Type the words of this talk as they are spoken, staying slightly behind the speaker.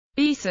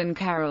Beeson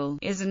Carroll,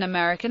 is an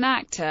American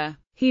actor.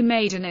 He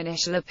made an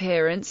initial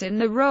appearance in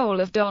the role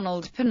of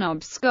Donald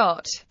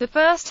Penobscot, the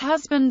first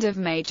husband of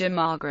Major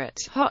Margaret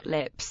 "Hot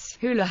Lips"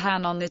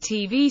 Houlihan on the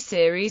TV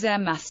series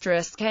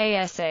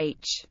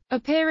M***KSH,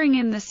 appearing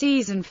in the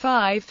season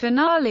 5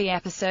 finale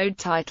episode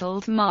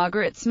titled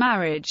Margaret's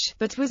Marriage,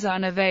 but was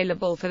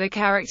unavailable for the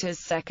character's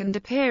second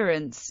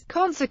appearance.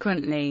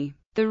 Consequently,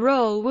 the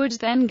role would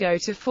then go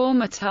to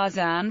former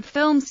Tarzan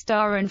film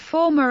star and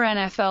former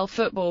NFL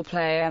football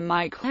player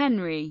Mike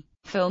Henry.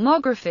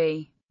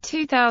 Filmography: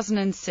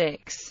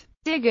 2006.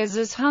 Diggers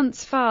as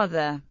Hunt's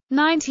father.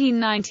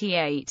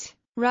 1998.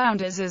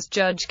 Rounders as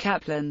Judge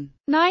Kaplan.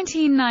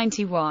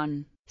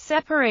 1991.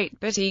 Separate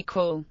but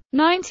Equal.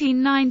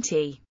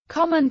 1990.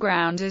 Common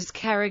Ground as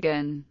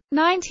Kerrigan.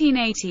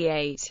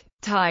 1988.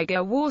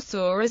 Tiger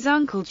Warsaw as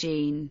Uncle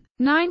Gene.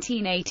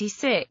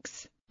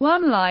 1986.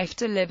 One Life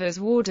to Live as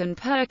Warden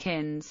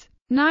Perkins.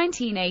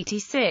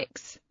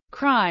 1986.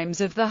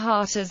 Crimes of the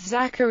Heart as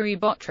Zachary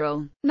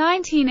Bottrell.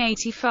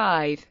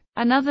 1985.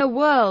 Another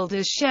World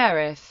as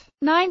Sheriff.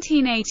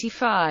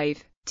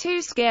 1985.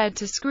 Too Scared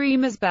to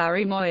Scream as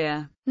Barry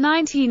Moyer.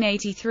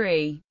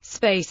 1983.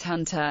 Space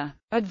Hunter.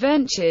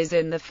 Adventures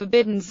in the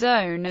Forbidden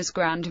Zone as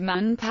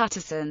Grandman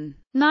Patterson.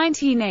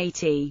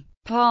 1980.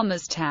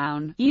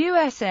 Palmerstown,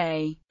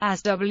 USA,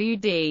 as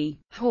W.D.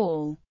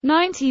 Hall.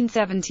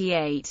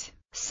 1978.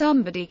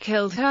 Somebody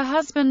Killed Her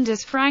Husband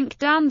as Frank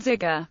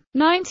Danziger.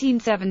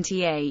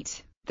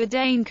 1978. The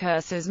Dane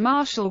Curse as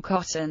Marshall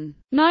Cotton.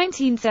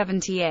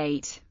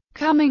 1978.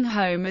 Coming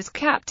Home as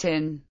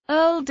Captain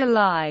Earl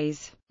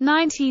DeLise.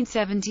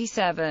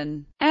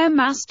 1977.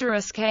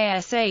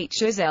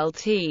 M***KSH as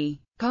L.T.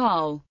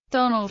 Carl.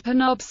 Donald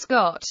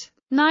Penobscot.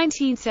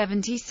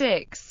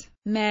 1976.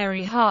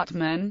 Mary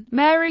Hartman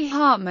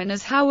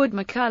as Howard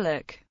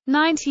McCulloch.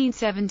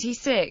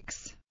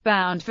 1976.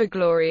 Bound for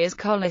Glory as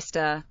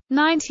Collister.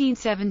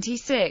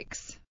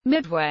 1976.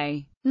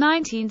 Midway.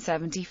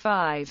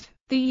 1975.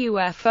 The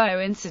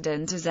UFO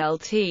Incident as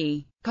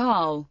L.T.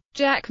 Carl.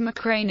 Jack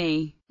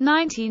McCraney.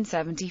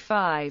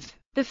 1975.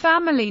 The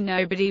Family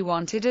Nobody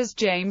Wanted as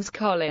James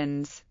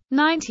Collins.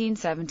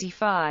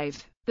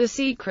 1975. The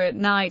Secret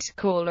Night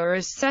Caller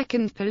as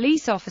Second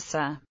Police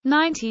Officer.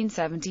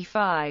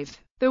 1975.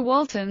 The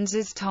Waltons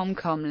as Tom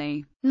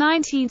Comley.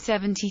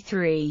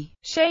 1973.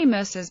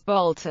 Seamus as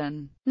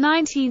Bolton.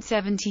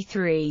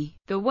 1973.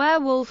 The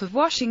Werewolf of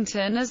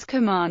Washington as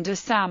Commander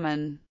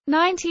Salmon.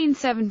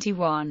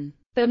 1971.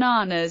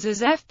 Bananas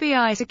as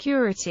FBI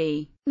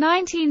Security.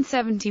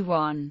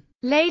 1971.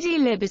 Lady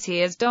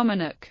Liberty as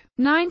Dominic.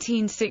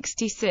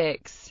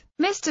 1966.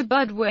 Mr.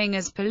 Budwing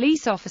as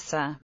Police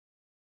Officer.